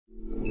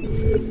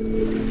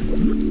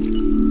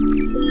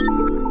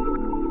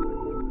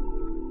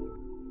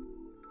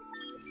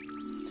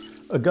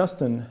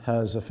Augustine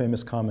has a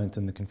famous comment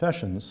in the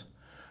Confessions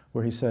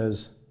where he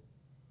says,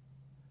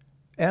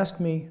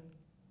 "Ask me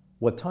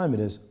what time it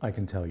is, I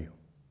can tell you.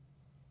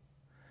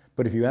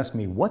 But if you ask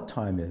me what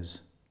time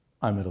is,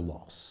 I'm at a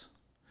loss."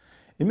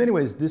 In many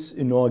ways, this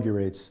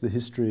inaugurates the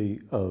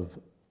history of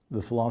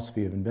the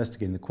philosophy of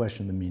investigating the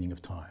question of the meaning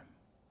of time.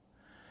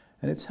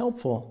 And it's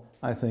helpful,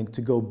 I think,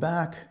 to go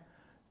back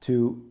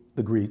to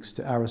the Greeks,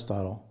 to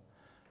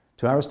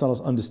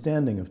Aristotle's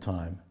understanding of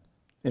time,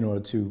 in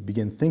order to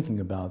begin thinking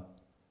about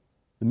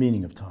the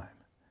meaning of time.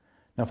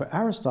 Now, for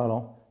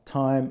Aristotle,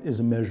 time is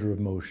a measure of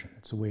motion.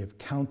 It's a way of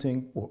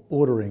counting or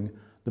ordering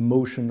the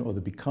motion or the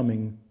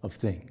becoming of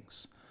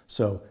things.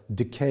 So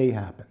decay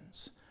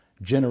happens,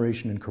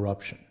 generation and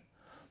corruption,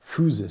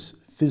 physis,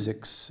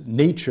 physics,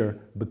 nature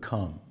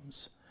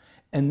becomes,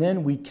 and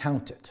then we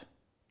count it.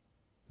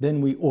 Then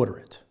we order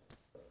it.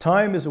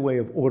 Time is a way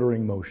of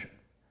ordering motion.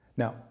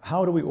 Now,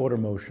 how do we order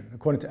motion?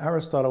 According to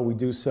Aristotle, we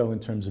do so in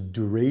terms of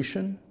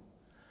duration,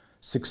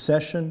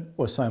 succession,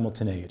 or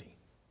simultaneity.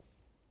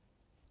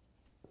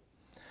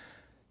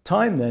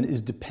 Time, then,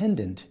 is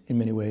dependent in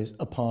many ways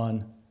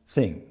upon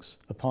things,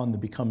 upon the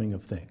becoming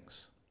of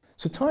things.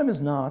 So time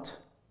is not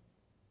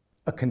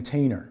a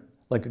container,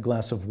 like a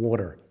glass of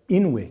water,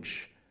 in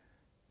which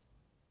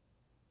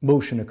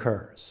motion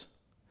occurs.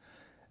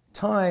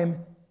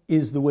 Time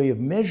is the way of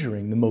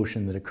measuring the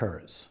motion that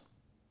occurs.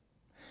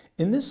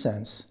 In this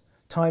sense,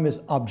 time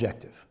is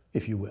objective,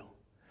 if you will,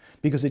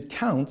 because it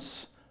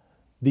counts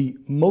the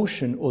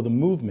motion or the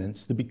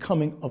movements, the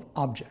becoming of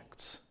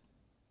objects.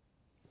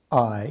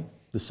 I,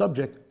 the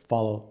subject,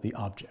 follow the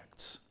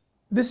objects.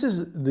 This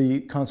is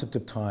the concept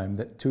of time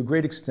that to a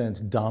great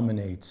extent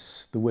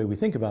dominates the way we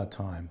think about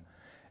time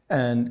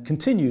and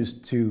continues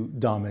to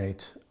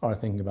dominate our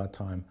thinking about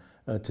time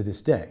to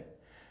this day.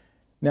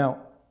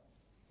 Now,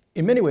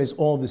 in many ways,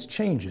 all of this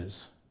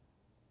changes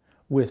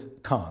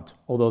with Kant,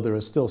 although there are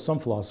still some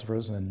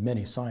philosophers and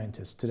many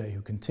scientists today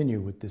who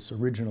continue with this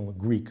original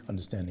Greek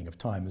understanding of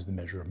time as the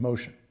measure of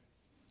motion.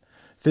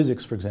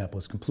 Physics, for example,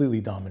 is completely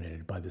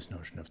dominated by this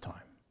notion of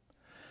time.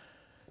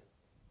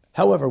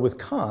 However, with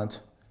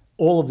Kant,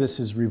 all of this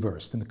is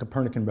reversed in the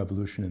Copernican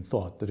revolution in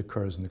thought that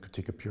occurs in the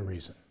Critique of Pure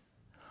Reason.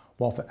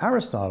 While for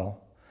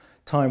Aristotle,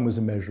 time was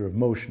a measure of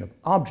motion of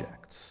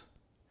objects,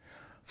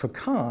 for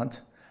Kant,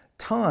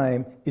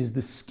 time is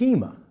the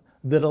schema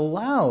that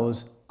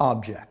allows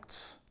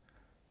objects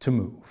to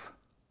move,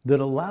 that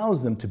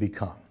allows them to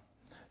become.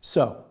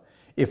 So,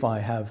 if I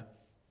have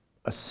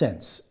a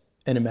sense,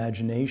 an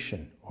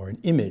imagination, or an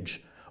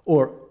image,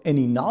 or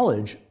any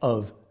knowledge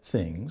of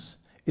things,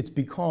 it's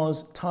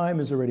because time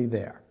is already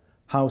there.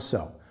 How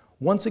so?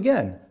 Once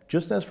again,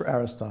 just as for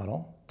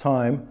Aristotle,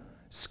 time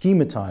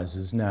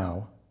schematizes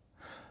now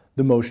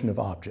the motion of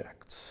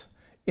objects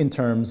in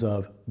terms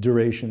of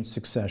duration,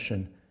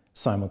 succession,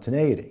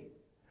 simultaneity.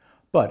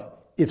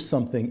 But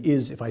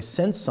if I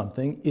sense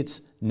something,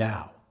 it's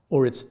now,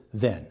 or it's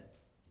then.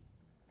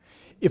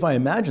 If I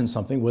imagine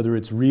something, whether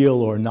it's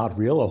real or not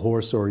real, a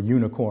horse or a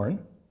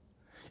unicorn,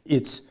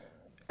 it's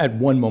at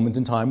one moment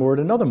in time or at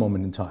another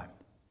moment in time.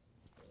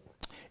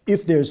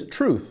 If there's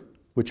truth,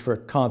 which for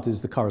Kant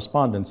is the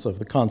correspondence of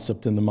the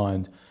concept in the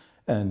mind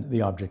and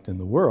the object in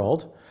the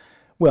world,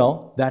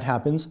 well, that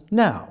happens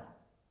now,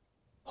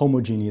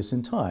 homogeneous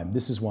in time.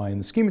 This is why in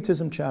the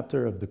schematism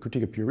chapter of the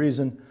Critique of Pure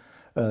Reason,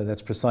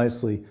 that's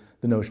precisely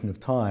the notion of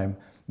time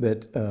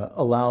that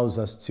allows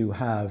us to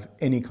have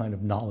any kind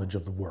of knowledge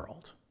of the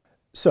world.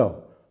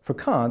 So, for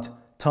Kant,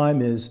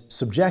 time is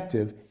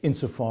subjective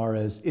insofar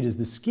as it is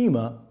the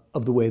schema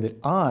of the way that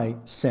I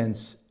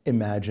sense,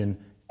 imagine,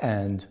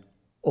 and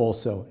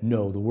also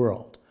know the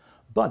world.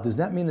 But does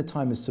that mean that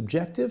time is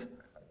subjective?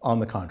 On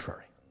the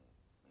contrary.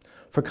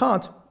 For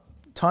Kant,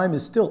 time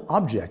is still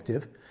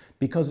objective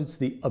because it's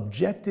the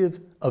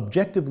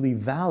objectively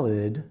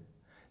valid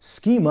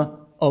schema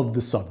of the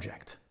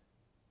subject.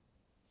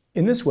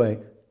 In this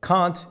way,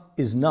 Kant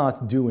is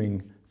not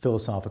doing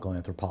philosophical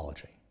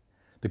anthropology.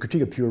 The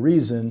Critique of Pure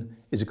Reason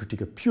is a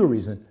critique of pure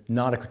reason,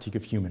 not a critique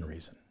of human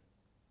reason.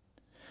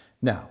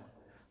 Now,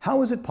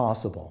 how is it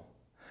possible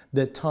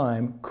that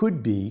time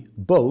could be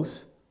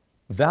both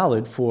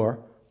valid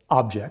for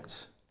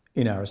objects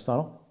in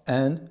Aristotle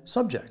and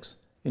subjects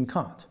in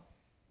Kant?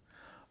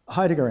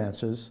 Heidegger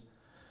answers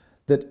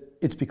that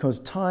it's because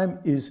time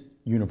is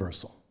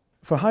universal.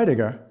 For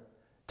Heidegger,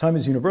 time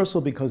is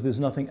universal because there's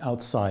nothing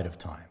outside of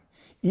time.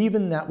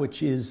 Even that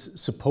which is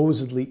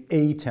supposedly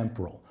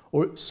atemporal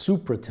or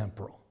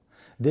supratemporal,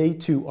 they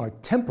too are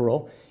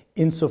temporal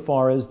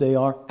insofar as they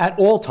are at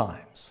all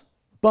times.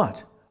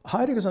 But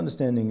Heidegger's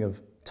understanding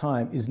of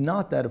time is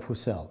not that of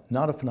Husserl,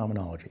 not of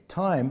phenomenology.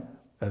 Time,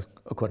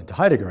 according to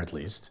Heidegger at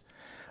least,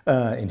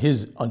 in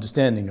his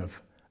understanding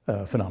of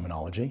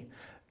phenomenology,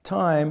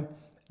 time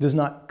does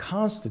not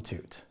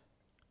constitute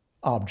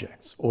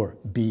objects or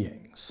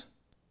beings.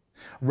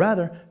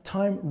 Rather,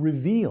 time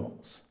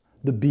reveals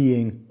the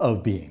being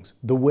of beings,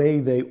 the way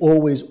they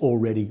always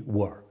already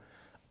were,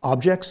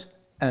 objects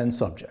and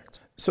subjects.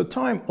 So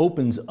time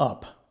opens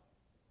up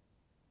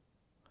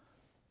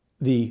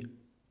the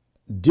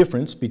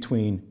difference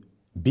between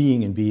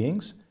being and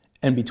beings,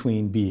 and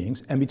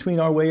between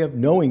our way of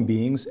knowing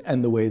beings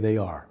and the way they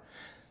are.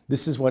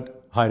 This is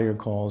what Heidegger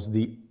calls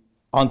the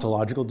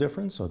ontological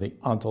difference, or the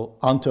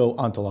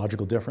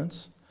onto-ontological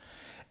difference.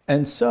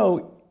 And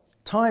so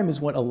time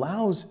is what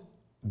allows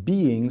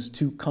beings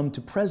to come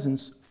to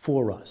presence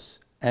for us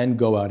and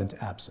go out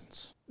into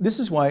absence. This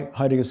is why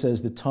Heidegger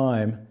says that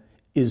time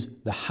is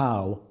the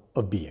how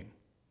of being.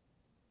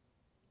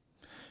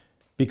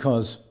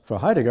 Because for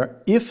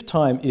Heidegger, if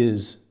time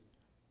is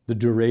the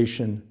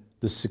duration,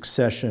 the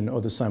succession, or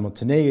the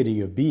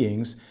simultaneity of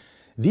beings,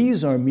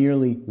 these are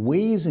merely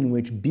ways in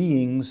which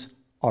beings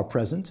are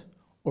present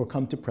or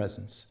come to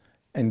presence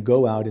and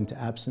go out into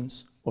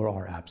absence or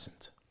are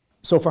absent.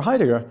 So for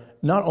Heidegger,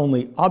 not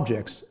only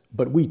objects,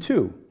 but we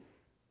too,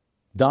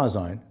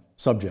 Dasein,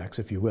 subjects,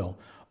 if you will,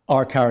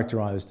 are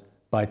characterized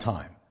by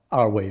time,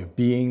 our way of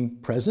being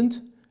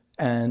present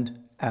and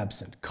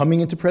absent, coming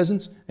into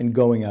presence and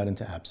going out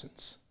into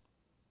absence.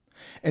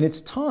 And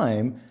it's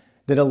time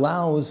that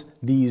allows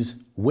these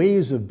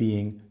ways of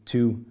being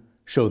to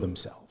show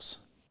themselves.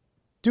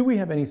 Do we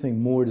have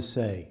anything more to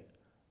say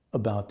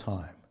about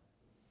time?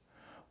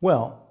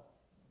 Well,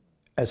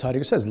 as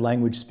Heidegger says,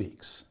 language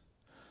speaks.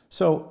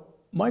 So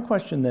my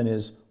question then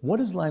is, what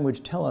does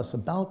language tell us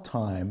about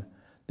time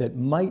that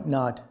might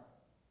not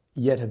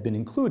yet have been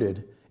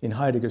included in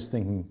Heidegger's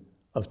thinking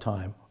of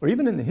time, or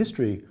even in the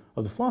history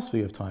of the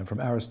philosophy of time from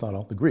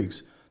Aristotle, the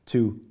Greeks,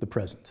 to the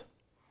present?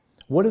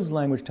 What does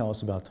language tell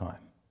us about time?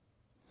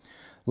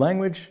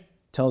 Language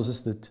tells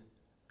us that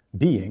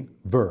being,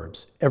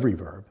 verbs, every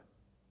verb,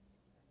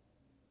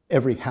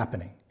 every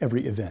happening,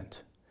 every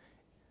event,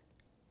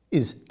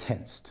 is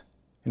tensed.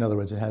 In other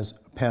words, it has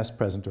a past,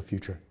 present, or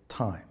future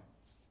time.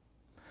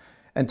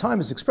 And time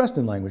is expressed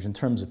in language in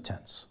terms of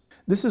tense.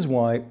 This is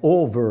why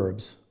all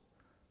verbs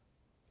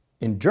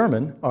in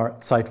German are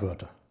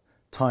Zeitwörter,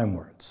 time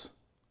words.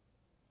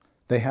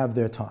 They have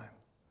their time.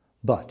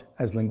 But,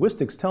 as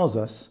linguistics tells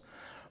us,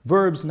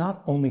 verbs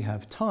not only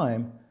have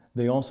time,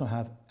 they also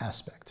have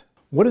aspect.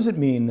 What does it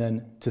mean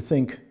then to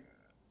think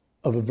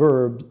of a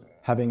verb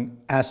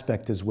having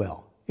aspect as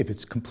well, if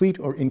it's complete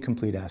or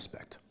incomplete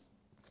aspect?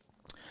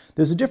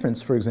 There's a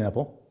difference, for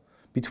example,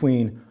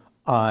 between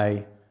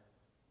I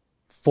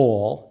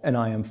fall and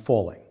I am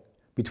falling,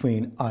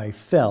 between I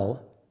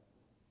fell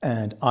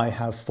and I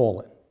have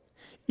fallen.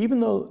 Even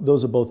though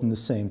those are both in the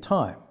same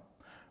time,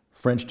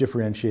 French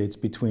differentiates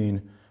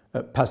between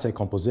passé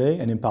composé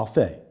and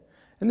imparfait,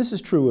 and this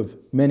is true of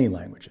many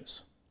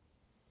languages.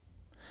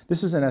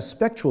 This is an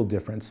aspectual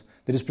difference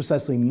that is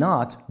precisely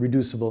not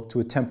reducible to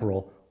a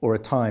temporal or a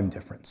time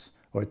difference,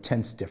 or a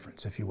tense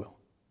difference, if you will.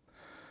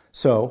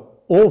 So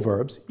all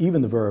verbs,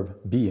 even the verb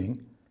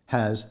being,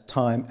 has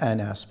time and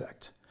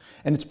aspect.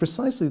 And it's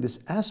precisely this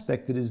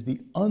aspect that is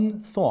the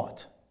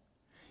unthought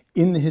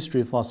in the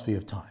history of philosophy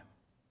of time.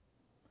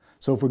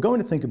 So if we're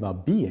going to think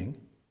about being,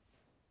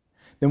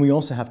 then we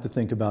also have to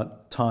think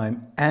about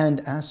time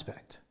and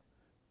aspect.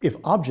 If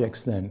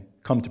objects then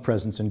come to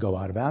presence and go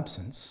out of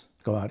absence,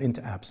 go out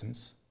into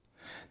absence,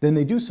 then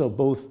they do so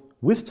both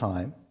with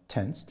time,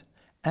 tensed,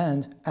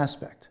 and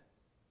aspect.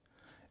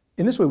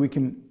 In this way we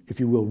can, if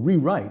you will,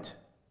 rewrite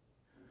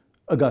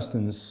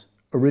Augustine's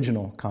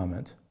original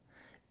comment.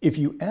 If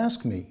you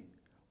ask me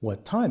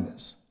what time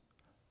is,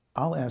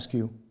 I'll ask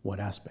you what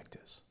aspect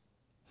is.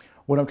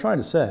 What I'm trying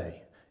to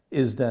say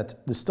is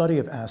that the study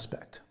of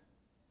aspect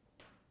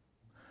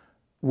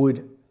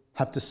would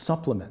have to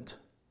supplement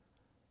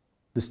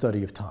the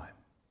study of time.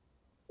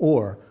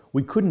 Or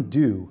we couldn't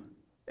do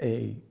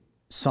a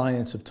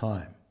science of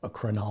time, a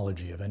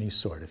chronology of any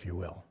sort, if you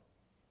will,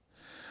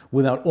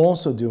 without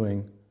also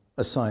doing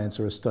a science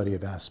or a study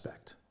of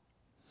aspect.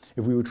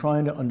 If we were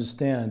trying to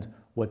understand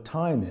what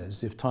time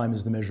is, if time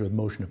is the measure of the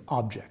motion of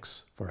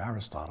objects for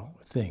Aristotle,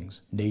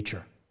 things,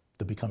 nature,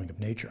 the becoming of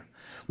nature,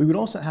 we would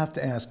also have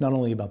to ask not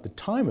only about the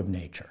time of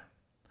nature,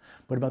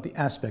 but about the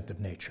aspect of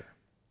nature.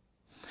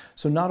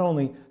 So not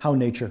only how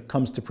nature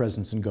comes to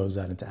presence and goes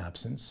out into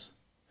absence,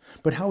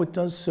 but how it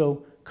does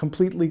so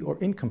completely or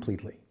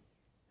incompletely,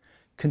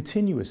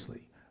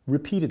 continuously,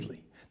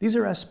 repeatedly. These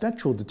are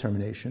aspectual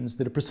determinations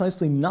that are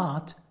precisely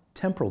not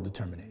temporal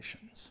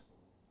determinations,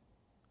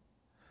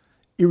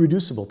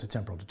 irreducible to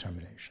temporal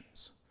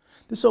determinations.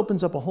 This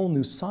opens up a whole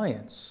new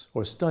science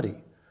or study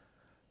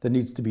that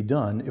needs to be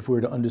done if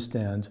we're to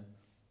understand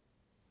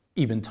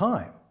even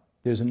time.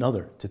 There's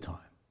another to time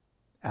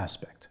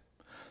aspect.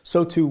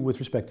 So too with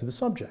respect to the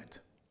subject.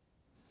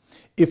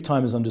 If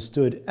time is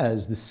understood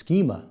as the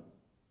schema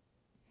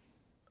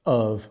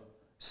of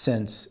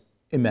sense,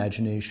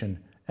 imagination,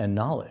 and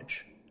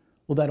knowledge,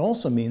 well, that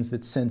also means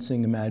that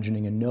sensing,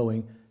 imagining, and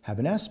knowing have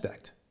an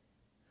aspect.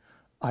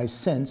 I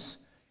sense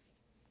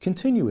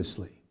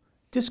continuously,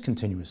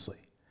 discontinuously,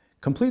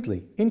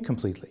 completely,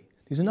 incompletely.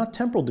 These are not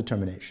temporal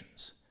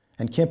determinations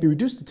and can't be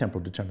reduced to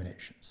temporal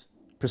determinations,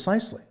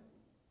 precisely.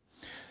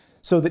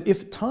 So that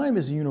if time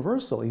is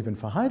universal, even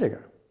for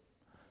Heidegger,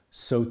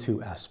 so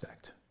too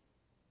aspect,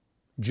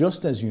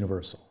 just as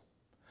universal.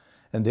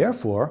 And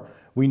therefore,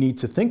 we need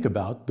to think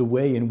about the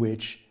way in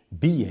which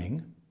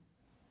being,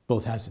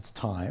 both has its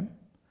time,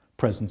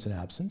 presence and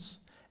absence,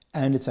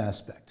 and its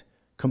aspect,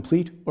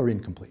 complete or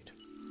incomplete.